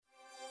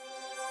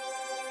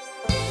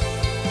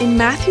In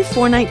Matthew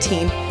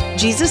 4:19,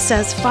 Jesus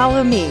says,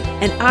 "Follow me,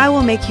 and I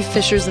will make you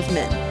fishers of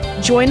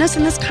men." Join us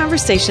in this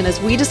conversation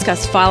as we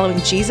discuss following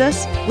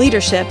Jesus,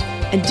 leadership,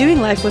 and doing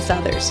life with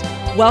others.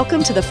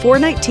 Welcome to the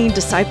 419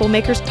 Disciple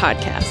Makers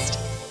Podcast.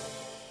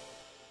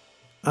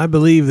 I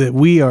believe that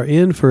we are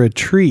in for a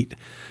treat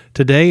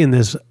today in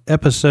this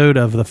episode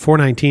of the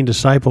 419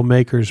 Disciple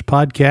Makers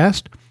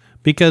Podcast,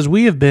 because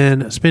we have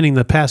been spending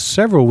the past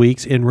several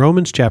weeks in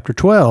Romans chapter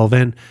 12,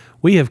 and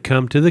we have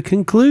come to the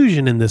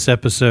conclusion in this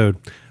episode.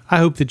 I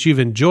hope that you've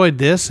enjoyed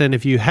this, and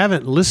if you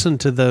haven't listened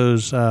to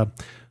those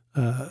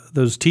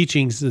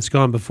teachings that's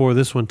gone before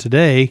this one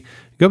today,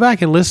 go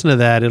back and listen to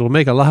that. It'll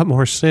make a lot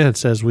more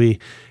sense as we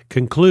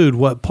conclude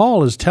what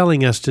Paul is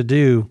telling us to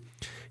do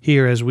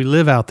here as we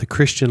live out the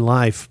Christian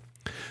life.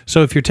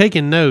 So if you're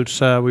taking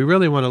notes, we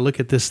really want to look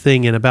at this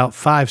thing in about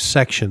 5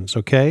 sections,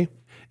 okay?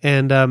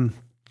 And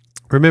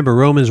remember,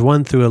 Romans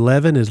 1 through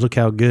 11 is look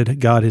how good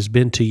God has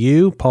been to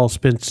you. Paul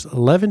spends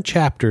 11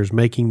 chapters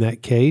making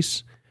that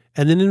case.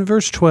 And then in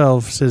verse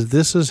 12 says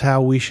this is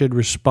how we should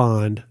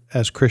respond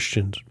as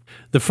Christians.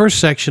 The first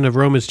section of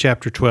Romans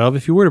chapter 12,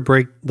 if you were to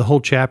break the whole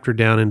chapter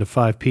down into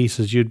 5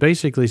 pieces, you'd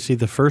basically see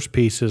the first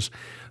piece is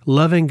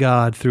loving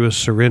God through a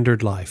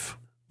surrendered life.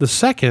 The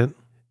second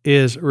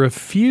is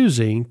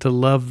refusing to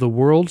love the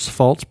world's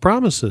false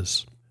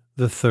promises.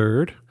 The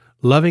third,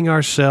 loving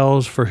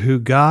ourselves for who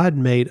God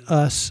made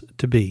us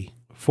to be.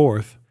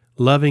 Fourth,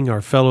 loving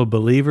our fellow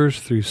believers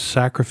through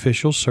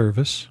sacrificial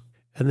service.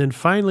 And then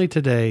finally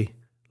today,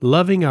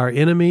 loving our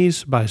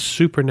enemies by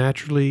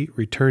supernaturally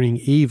returning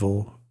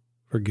evil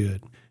for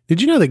good.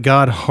 Did you know that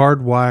God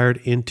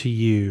hardwired into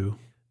you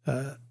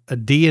a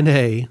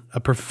DNA, a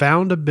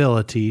profound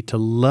ability to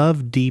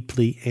love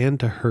deeply and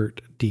to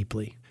hurt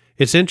deeply?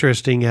 It's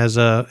interesting, as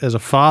a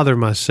father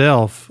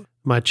myself,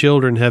 my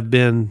children have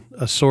been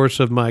a source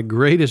of my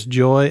greatest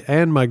joy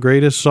and my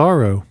greatest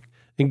sorrow.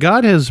 And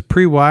God has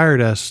pre-wired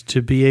us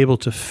to be able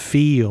to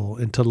feel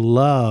and to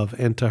love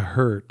and to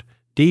hurt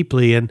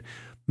deeply. And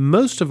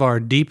most of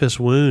our deepest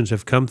wounds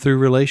have come through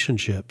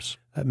relationships.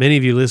 Many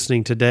of you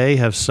listening today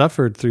have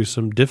suffered through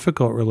some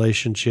difficult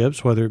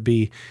relationships, whether it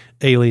be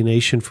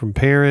alienation from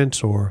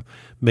parents, or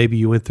maybe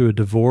you went through a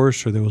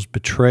divorce, or there was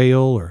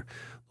betrayal, or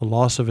the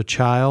loss of a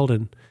child.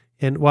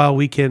 And while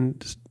we can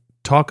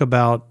talk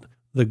about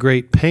the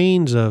great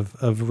pains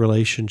of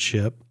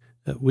relationship,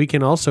 we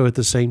can also at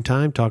the same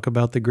time talk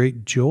about the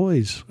great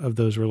joys of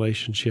those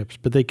relationships,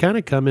 but they kind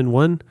of come in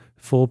one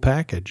full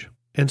package.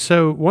 And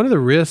so one of the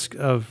risks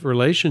of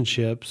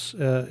relationships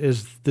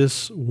is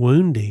this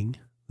wounding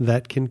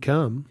that can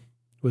come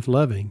with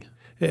loving.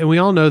 And we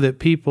all know that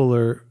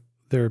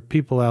there are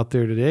people out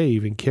there today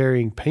even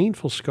carrying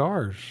painful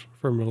scars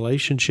from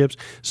relationships,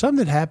 some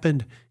that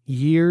happened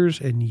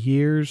years and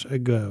years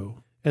ago.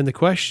 And the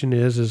question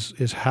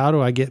is how do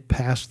I get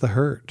past the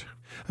hurt?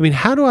 I mean,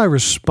 how do I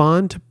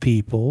respond to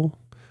people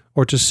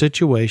or to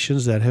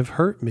situations that have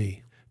hurt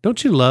me?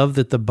 Don't you love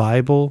that the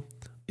Bible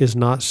is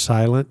not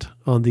silent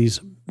on these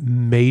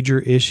major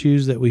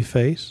issues that we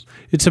face?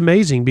 It's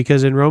amazing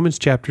because in Romans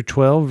chapter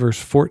 12,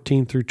 verse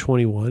 14 through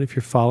 21, if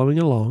you're following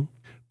along,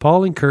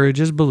 Paul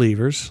encourages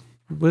believers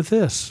with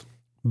this: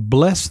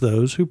 bless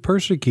those who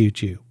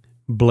persecute you.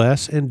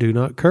 Bless and do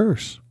not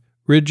curse.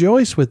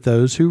 Rejoice with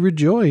those who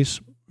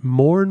rejoice.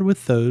 Mourn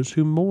with those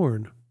who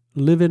mourn.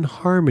 Live in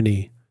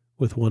harmony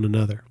with one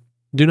another.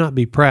 Do not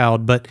be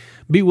proud, but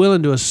be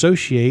willing to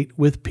associate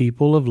with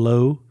people of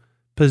low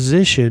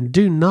position.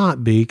 Do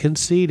not be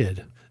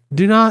conceited.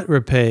 Do not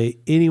repay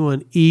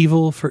anyone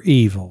evil for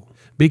evil.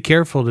 Be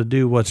careful to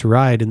do what's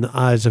right in the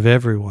eyes of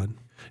everyone.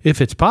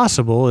 If it's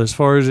possible, as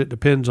far as it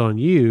depends on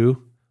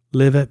you,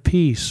 live at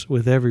peace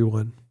with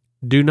everyone.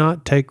 Do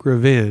not take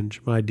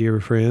revenge, my dear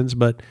friends,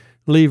 but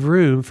leave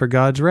room for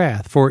God's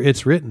wrath. For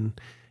it's written,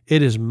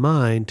 "It is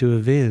mine to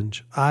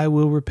avenge. I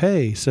will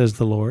repay, says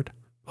the Lord."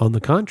 On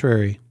the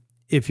contrary,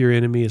 if your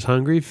enemy is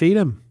hungry, feed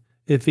him.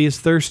 If he is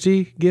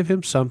thirsty, give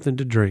him something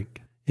to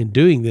drink. In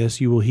doing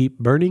this, you will heap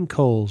burning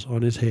coals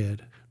on his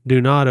head.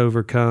 Do not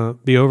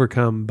be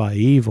overcome by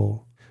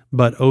evil,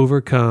 but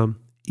overcome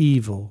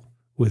evil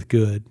with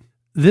good.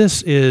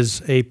 This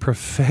is a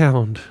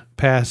profound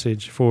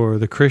passage for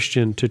the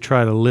Christian to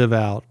try to live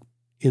out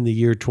in the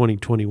year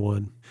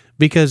 2021.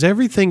 Because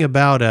everything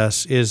about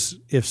us is,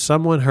 if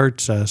someone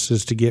hurts us,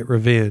 is to get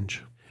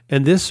revenge.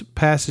 And this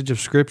passage of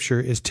Scripture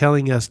is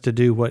telling us to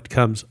do what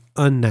comes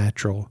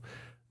unnatural,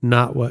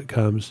 not what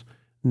comes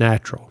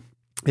natural.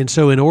 And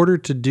so in order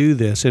to do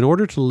this, in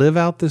order to live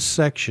out this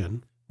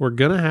section, we're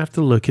going to have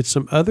to look at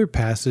some other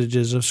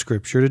passages of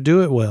Scripture to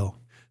do it well.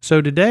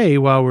 So today,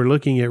 while we're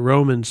looking at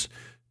Romans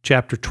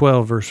chapter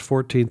 12, verse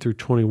 14 through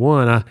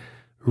 21, I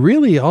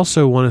really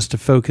also want us to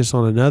focus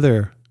on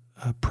another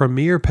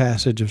premier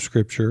passage of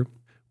Scripture,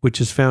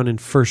 which is found in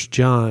 1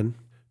 John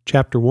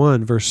chapter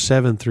 1, verse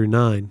 7 through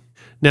 9.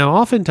 Now,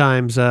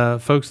 oftentimes,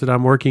 folks that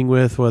I'm working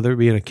with, whether it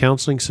be in a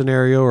counseling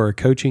scenario or a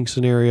coaching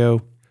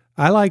scenario,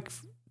 I like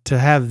to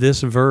have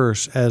this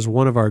verse as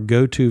one of our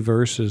go-to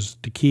verses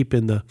to keep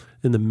in the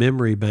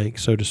memory bank,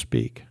 so to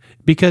speak,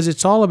 because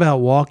it's all about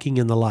walking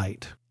in the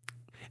light.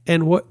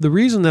 And the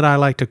reason that I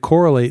like to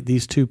correlate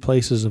these two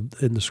places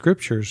in the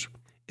Scriptures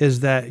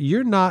is that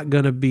you're not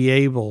going to be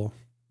able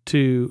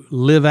to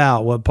live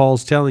out what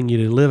Paul's telling you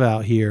to live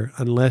out here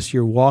unless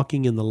you're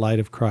walking in the light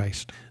of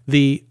Christ.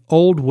 The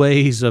old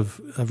ways of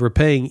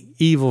repaying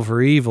evil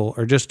for evil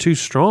are just too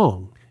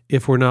strong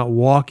if we're not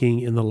walking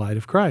in the light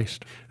of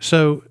Christ.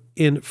 So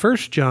in 1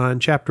 John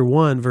chapter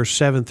 1, verse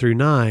 7 through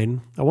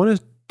 9, I want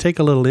to take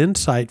a little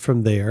insight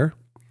from there,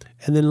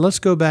 and then let's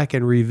go back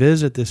and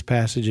revisit this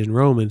passage in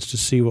Romans to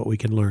see what we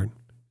can learn.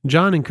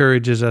 John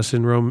encourages us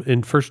in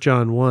 1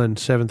 John 1,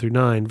 7 through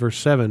 9, verse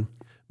 7,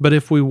 "But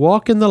if we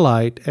walk in the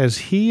light as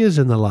he is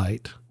in the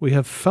light, we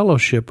have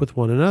fellowship with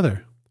one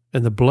another,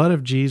 and the blood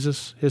of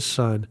Jesus, his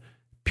Son,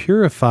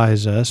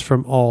 purifies us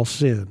from all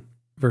sin."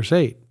 Verse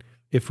 8,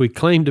 "If we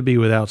claim to be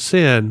without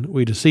sin,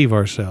 we deceive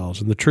ourselves,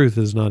 and the truth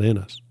is not in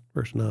us."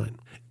 Verse 9,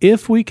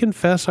 "If we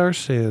confess our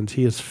sins,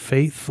 he is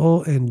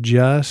faithful and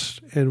just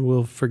and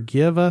will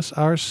forgive us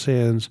our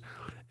sins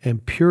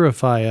and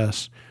purify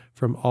us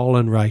from all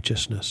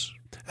unrighteousness."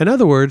 In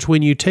other words,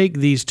 when you take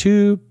these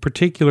two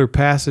particular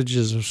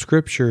passages of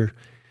Scripture,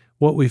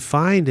 what we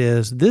find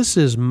is this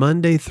is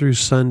Monday through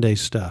Sunday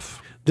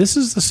stuff. This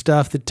is the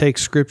stuff that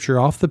takes Scripture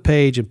off the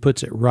page and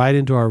puts it right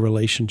into our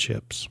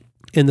relationships.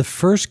 And the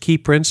first key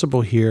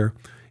principle here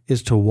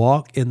is to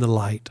walk in the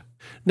light.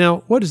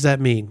 Now, what does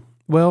that mean?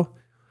 Well,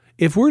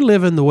 if we're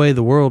living the way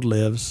the world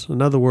lives,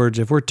 in other words,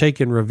 if we're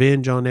taking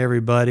revenge on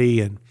everybody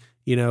and,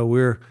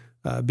 we're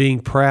being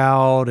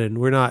proud and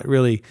we're not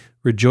really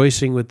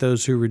rejoicing with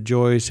those who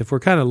rejoice, if we're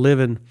kind of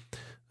living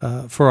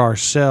for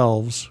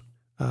ourselves,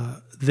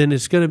 then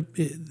it's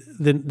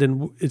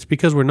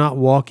because we're not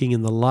walking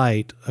in the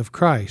light of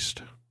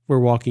Christ. We're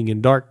walking in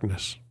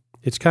darkness.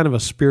 It's kind of a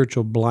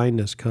spiritual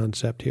blindness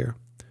concept here.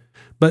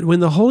 But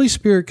when the Holy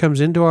Spirit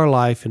comes into our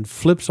life and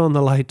flips on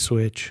the light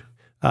switch,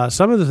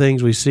 some of the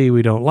things we see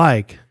we don't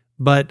like,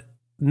 but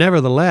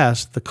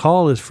nevertheless, the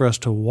call is for us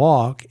to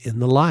walk in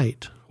the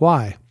light.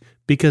 Why?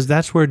 Because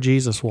that's where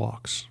Jesus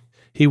walks.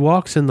 He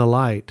walks in the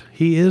light.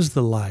 He is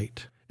the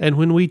light. And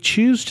when we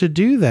choose to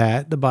do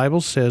that, the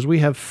Bible says we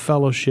have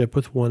fellowship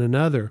with one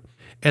another.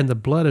 And the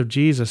blood of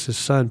Jesus, his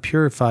Son,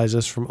 purifies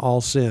us from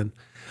all sin.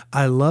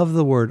 I love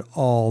the word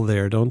all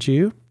there, don't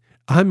you?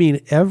 I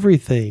mean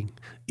everything.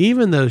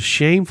 Even those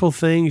shameful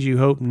things you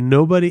hope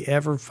nobody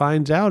ever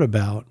finds out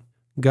about.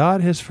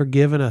 God has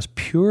forgiven us,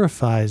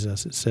 purifies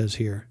us, it says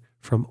here,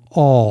 from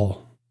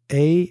all,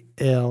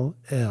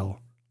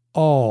 A-L-L,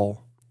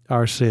 all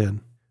our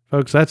sin.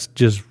 Folks, that's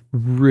just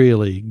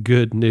really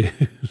good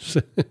news.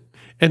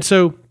 And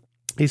so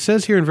he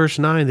says here in verse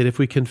 9 that if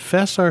we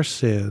confess our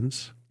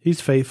sins,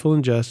 he's faithful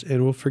and just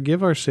and will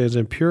forgive our sins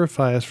and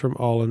purify us from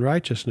all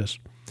unrighteousness.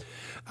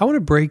 I want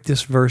to break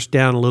this verse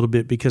down a little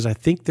bit because I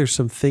think there's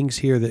some things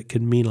here that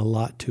can mean a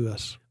lot to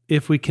us.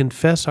 If we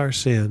confess our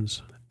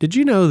sins, did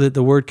you know that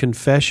the word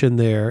confession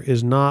there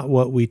is not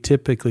what we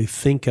typically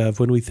think of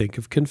when we think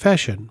of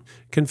confession?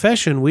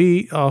 Confession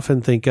we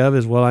often think of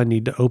as, well, I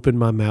need to open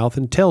my mouth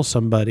and tell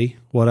somebody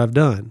what I've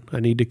done. I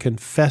need to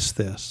confess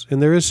this.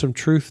 And there is some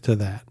truth to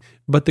that.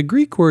 But the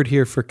Greek word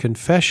here for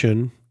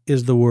confession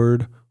is the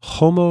word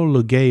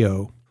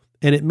homologeo,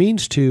 and it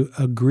means to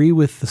agree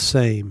with the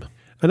same.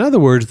 In other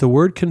words, the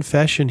word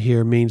confession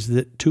here means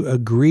that to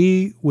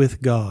agree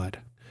with God,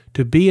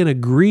 to be in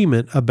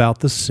agreement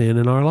about the sin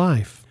in our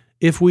life.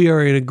 If we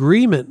are in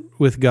agreement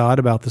with God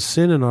about the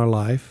sin in our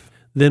life,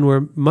 then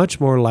we're much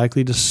more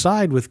likely to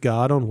side with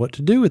God on what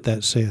to do with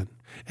that sin.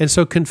 And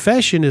so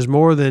confession is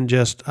more than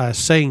just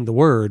saying the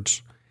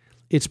words.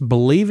 It's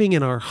believing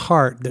in our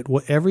heart that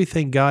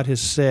everything God has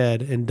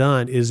said and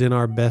done is in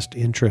our best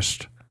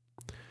interest.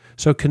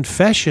 So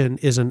confession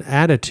is an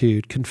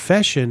attitude.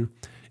 Confession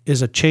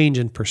is a change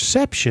in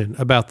perception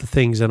about the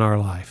things in our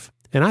life.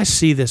 And I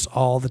see this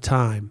all the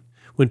time.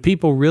 When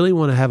people really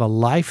want to have a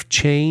life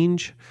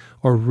change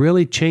or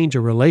really change a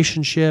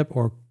relationship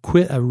or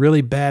quit a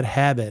really bad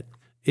habit,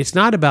 it's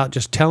not about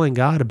just telling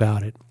God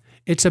about it.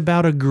 It's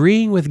about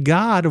agreeing with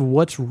God of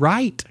what's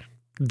right.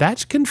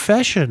 That's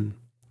confession.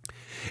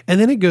 And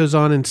then it goes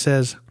on and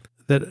says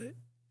that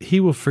he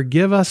will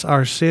forgive us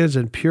our sins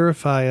and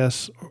purify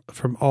us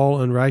from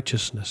all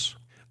unrighteousness.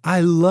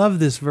 I love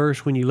this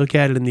verse when you look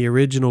at it in the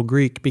original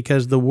Greek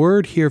because the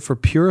word here for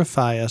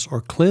purify us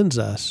or cleanse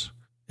us,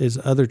 is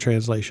other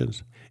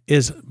translations,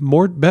 is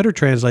better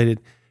translated,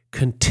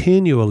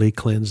 continually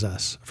cleanse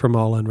us from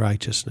all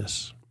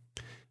unrighteousness.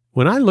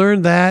 When I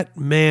learned that,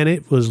 man,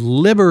 it was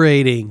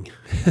liberating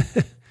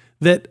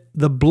that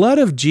the blood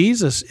of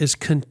Jesus is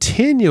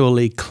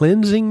continually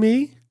cleansing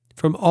me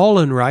from all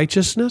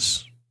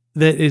unrighteousness,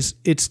 that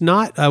it's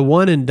not a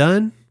one and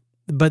done,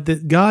 but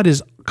that God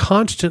is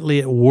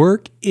constantly at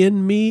work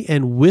in me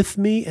and with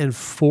me and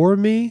for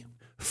me,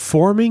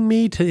 forming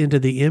me into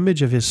the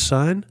image of his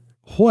Son.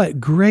 What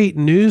great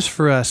news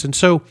for us. And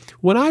so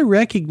when I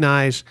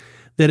recognize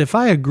that if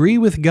I agree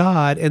with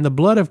God and the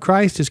blood of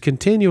Christ is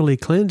continually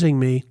cleansing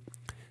me,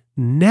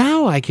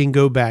 now I can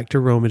go back to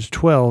Romans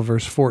 12,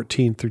 verse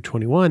 14 through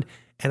 21,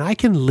 and I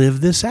can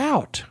live this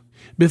out.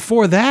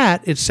 Before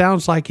that, it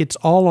sounds like it's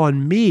all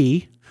on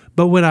me,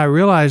 But when I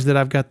realize that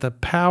I've got the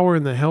power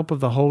and the help of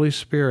the Holy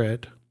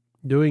Spirit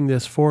doing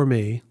this for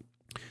me,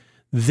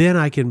 then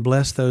I can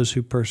bless those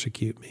who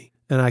persecute me,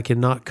 and I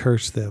cannot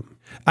curse them.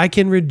 I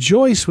can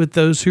rejoice with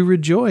those who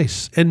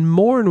rejoice and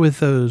mourn with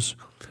those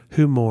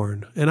who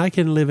mourn, and I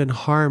can live in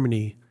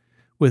harmony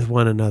with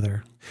one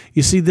another.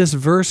 You see, this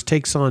verse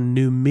takes on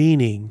new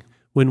meaning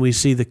when we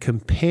see the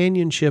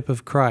companionship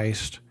of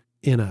Christ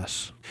in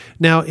us.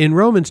 Now, in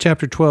Romans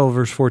chapter 12,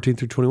 verse 14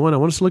 through 21, I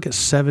want us to look at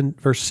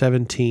verse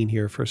 17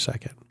 here for a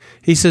second.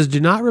 He says, "Do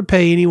not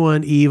repay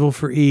anyone evil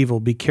for evil.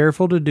 Be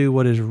careful to do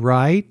what is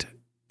right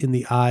in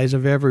the eyes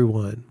of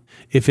everyone.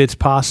 If it's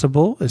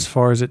possible, as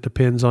far as it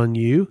depends on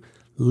you,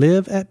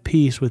 live at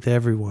peace with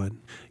everyone."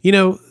 You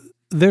know,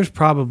 there's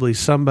probably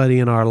somebody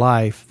in our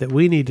life that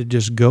we need to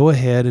just go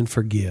ahead and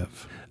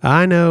forgive.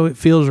 I know it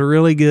feels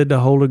really good to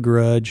hold a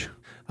grudge.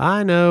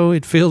 I know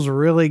it feels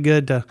really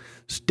good to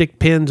stick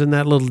pins in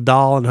that little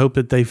doll and hope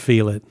that they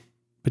feel it.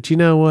 But you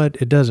know what?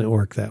 It doesn't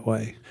work that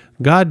way.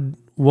 God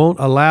won't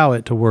allow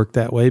it to work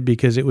that way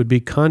because it would be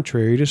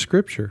contrary to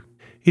Scripture.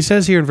 He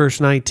says here in verse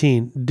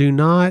 19, "Do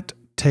not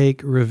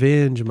take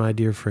revenge, my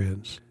dear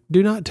friends."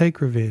 Do not take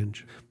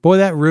revenge. Boy,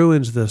 that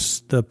ruins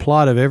the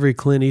plot of every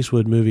Clint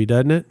Eastwood movie,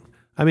 doesn't it?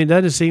 I mean,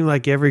 doesn't it seem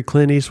like every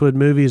Clint Eastwood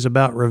movie is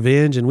about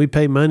revenge and we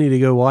pay money to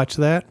go watch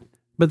that?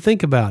 But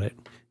think about it.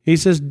 He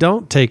says,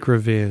 don't take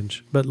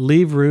revenge, but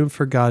leave room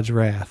for God's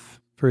wrath.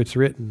 For it's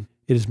written,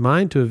 "It is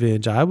mine to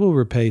avenge, I will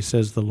repay,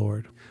 says the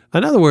Lord."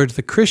 In other words,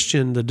 the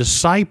Christian, the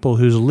disciple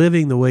who's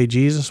living the way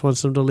Jesus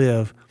wants them to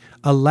live,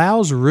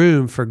 allows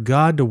room for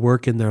God to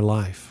work in their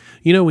life.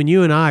 You know, when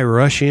you and I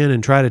rush in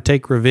and try to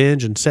take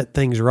revenge and set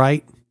things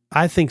right,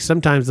 I think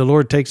sometimes the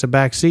Lord takes a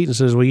back seat and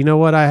says, well, you know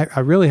what? I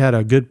really had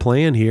a good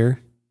plan here.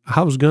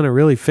 I was going to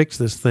really fix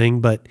this thing,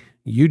 but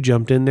you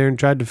jumped in there and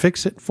tried to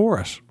fix it for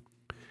us.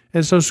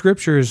 And so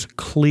Scripture is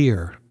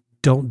clear.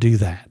 Don't do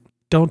that.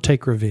 Don't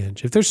take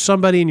revenge. If there's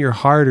somebody in your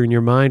heart or in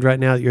your mind right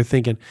now that you're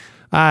thinking,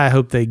 I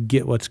hope they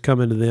get what's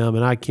coming to them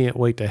and I can't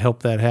wait to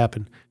help that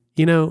happen,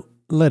 you know,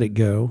 let it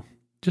go.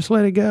 Just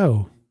let it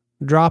go.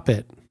 Drop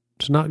it.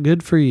 It's not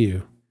good for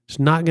you. It's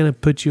not going to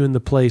put you in the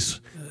place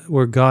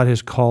where God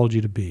has called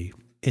you to be.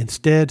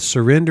 Instead,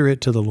 surrender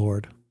it to the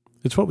Lord.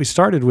 It's what we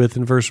started with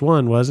in verse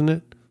 1, wasn't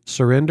it?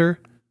 Surrender.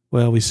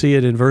 Well, we see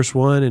it in verse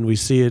 1 and we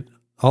see it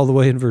all the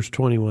way in verse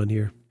 21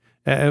 here.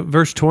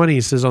 Verse 20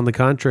 says, on the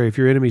contrary, if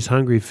your enemy's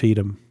hungry, feed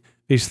him.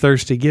 If he's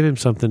thirsty, give him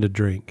something to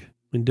drink.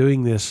 In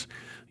doing this,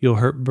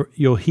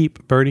 you'll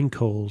heap burning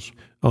coals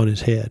on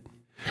his head.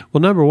 Well,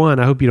 number one,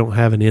 I hope you don't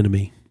have an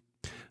enemy.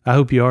 I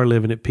hope you are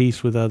living at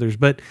peace with others.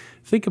 But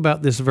think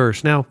about this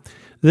verse. Now,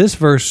 this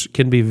verse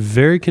can be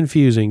very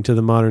confusing to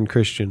the modern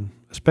Christian,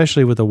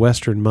 especially with a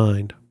Western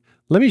mind.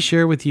 Let me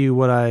share with you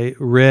what I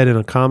read in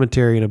a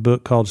commentary in a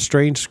book called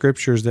Strange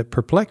Scriptures That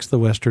Perplex the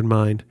Western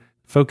Mind,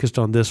 focused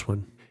on this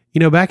one. You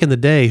know, back in the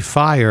day,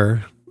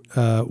 fire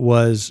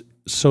was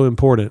so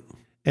important.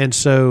 And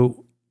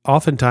so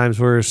oftentimes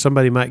where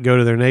somebody might go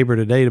to their neighbor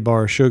today to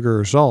borrow sugar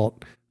or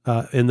salt,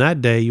 in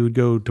that day you would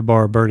go to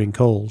borrow burning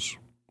coals.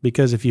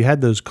 Because if you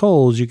had those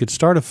coals, you could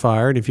start a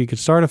fire. And if you could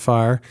start a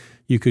fire,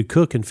 you could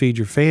cook and feed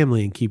your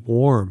family and keep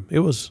warm.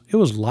 It was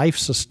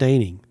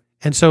life-sustaining.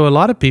 And so a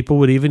lot of people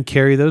would even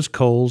carry those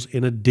coals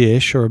in a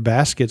dish or a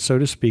basket, so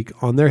to speak,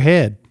 on their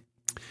head.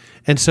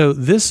 And so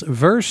this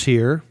verse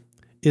here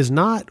is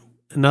not,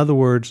 in other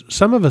words,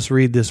 some of us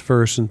read this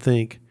verse and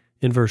think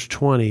in verse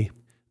 20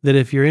 that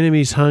if your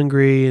enemy's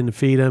hungry and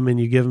feed them and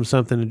you give them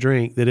something to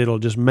drink, that it'll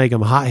just make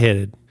them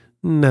hot-headed.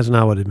 That's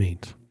not what it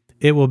means.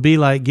 It will be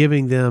like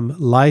giving them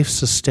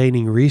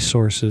life-sustaining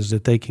resources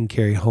that they can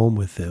carry home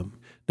with them.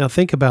 Now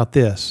think about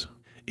this.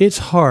 It's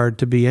hard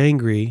to be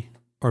angry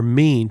or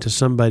mean to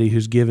somebody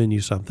who's given you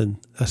something,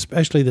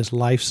 especially that's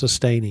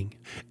life-sustaining.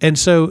 And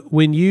so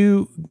when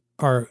you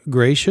are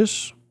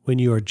gracious, when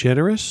you are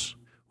generous,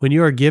 when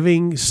you are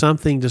giving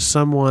something to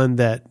someone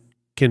that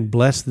can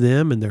bless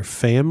them and their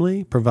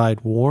family,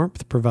 provide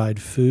warmth,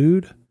 provide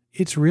food,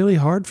 it's really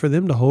hard for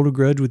them to hold a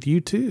grudge with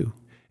you too.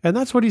 And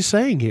that's what he's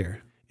saying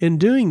here. In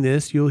doing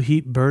this, you'll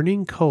heap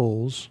burning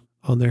coals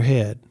on their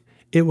head.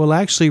 It will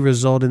actually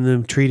result in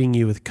them treating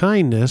you with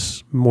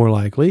kindness, more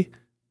likely,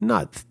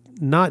 not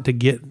to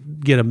get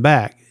them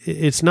back.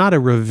 It's not a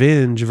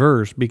revenge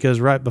verse,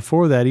 because right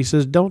before that he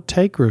says, don't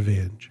take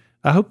revenge.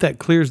 I hope that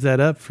clears that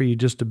up for you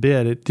just a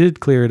bit. It did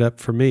clear it up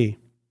for me.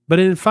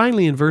 But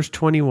finally in verse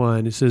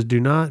 21, it says, do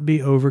not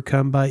be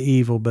overcome by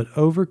evil, but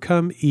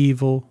overcome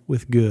evil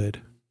with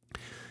good.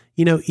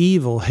 You know,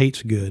 evil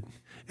hates good.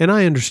 And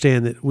I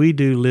understand that we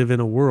do live in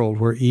a world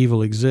where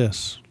evil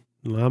exists.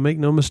 I'll make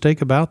no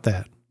mistake about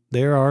that.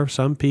 There are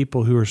some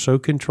people who are so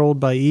controlled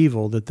by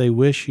evil that they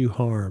wish you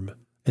harm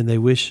and they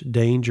wish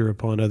danger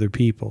upon other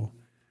people.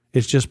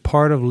 It's just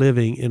part of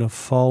living in a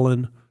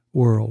fallen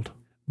world.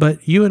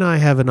 But you and I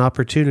have an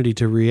opportunity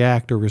to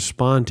react or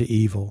respond to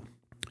evil.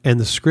 And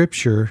the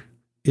Scripture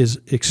is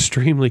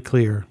extremely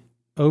clear.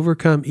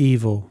 Overcome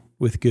evil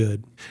with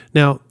good.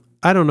 Now,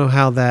 I don't know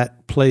how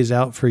that plays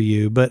out for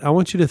you, but I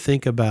want you to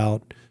think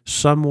about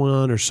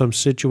someone or some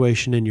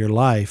situation in your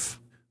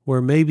life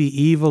where maybe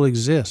evil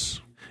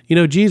exists. You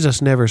know, Jesus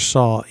never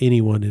saw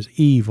anyone as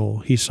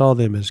evil. He saw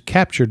them as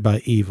captured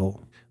by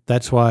evil.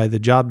 That's why the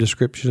job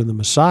description of the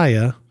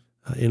Messiah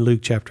in Luke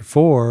chapter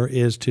 4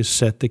 is to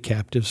set the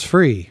captives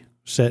free.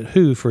 Set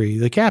who free?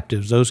 The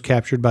captives, those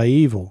captured by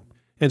evil.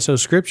 And so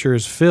Scripture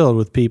is filled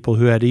with people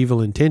who had evil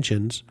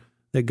intentions,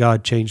 that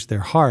God changed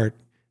their heart,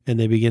 and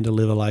they begin to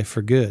live a life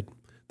for good.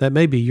 That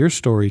may be your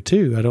story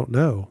too, I don't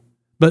know.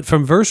 But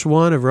from verse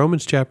 1 of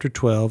Romans chapter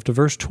 12 to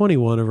verse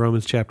 21 of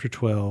Romans chapter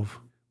 12,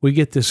 we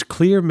get this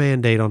clear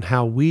mandate on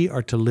how we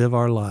are to live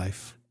our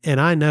life.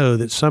 And I know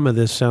that some of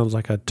this sounds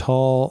like a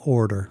tall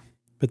order,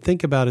 but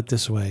think about it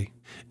this way.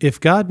 If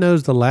God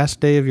knows the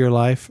last day of your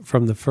life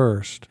from the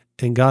first,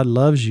 and God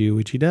loves you,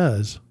 which He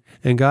does,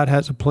 and God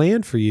has a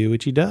plan for you,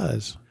 which He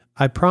does,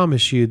 I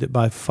promise you that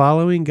by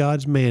following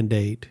God's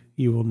mandate,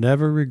 you will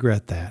never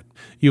regret that.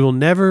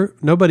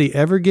 Nobody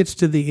ever gets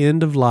to the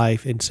end of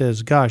life and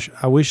says, gosh,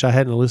 I wish I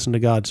hadn't listened to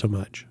God so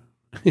much.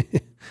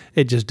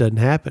 It just doesn't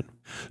happen.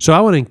 So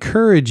I want to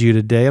encourage you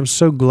today. I'm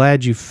so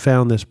glad you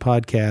found this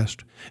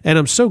podcast. And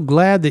I'm so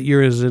glad that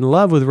you're as in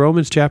love with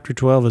Romans chapter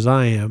 12 as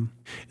I am,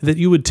 that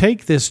you would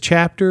take this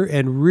chapter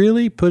and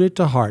really put it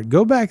to heart.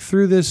 Go back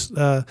through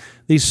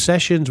these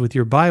sessions with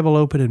your Bible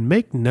open and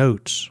make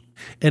notes.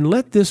 And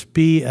let this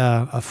be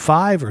a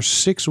 5 or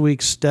 6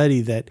 week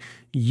study that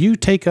you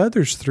take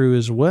others through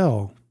as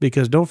well.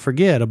 Because don't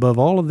forget, above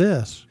all of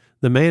this,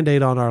 the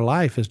mandate on our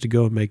life is to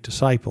go and make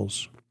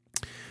disciples.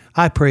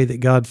 I pray that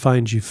God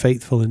finds you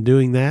faithful in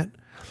doing that.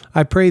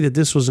 I pray that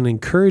this was an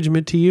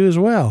encouragement to you as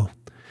well.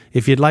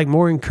 If you'd like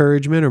more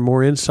encouragement or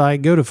more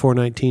insight, go to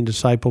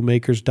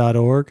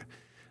 419disciplemakers.org.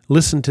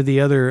 Listen to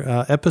the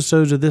other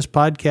episodes of this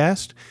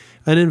podcast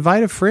and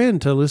invite a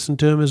friend to listen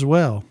to them as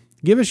well.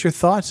 Give us your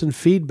thoughts and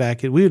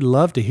feedback. We would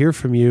love to hear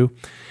from you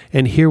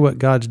and hear what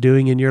God's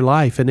doing in your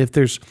life. And if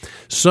there's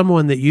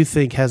someone that you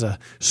think has a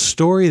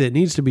story that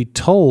needs to be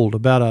told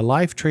about a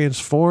life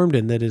transformed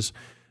and that is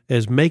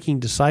making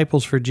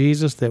disciples for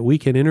Jesus that we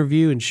can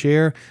interview and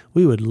share,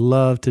 we would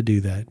love to do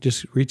that.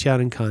 Just reach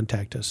out and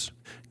contact us.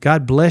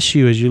 God bless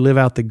you as you live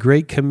out the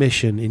Great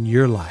Commission in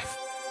your life.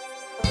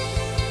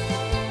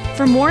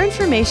 For more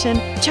information,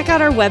 check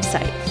out our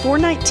website,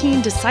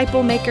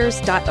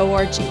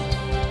 419disciplemakers.org.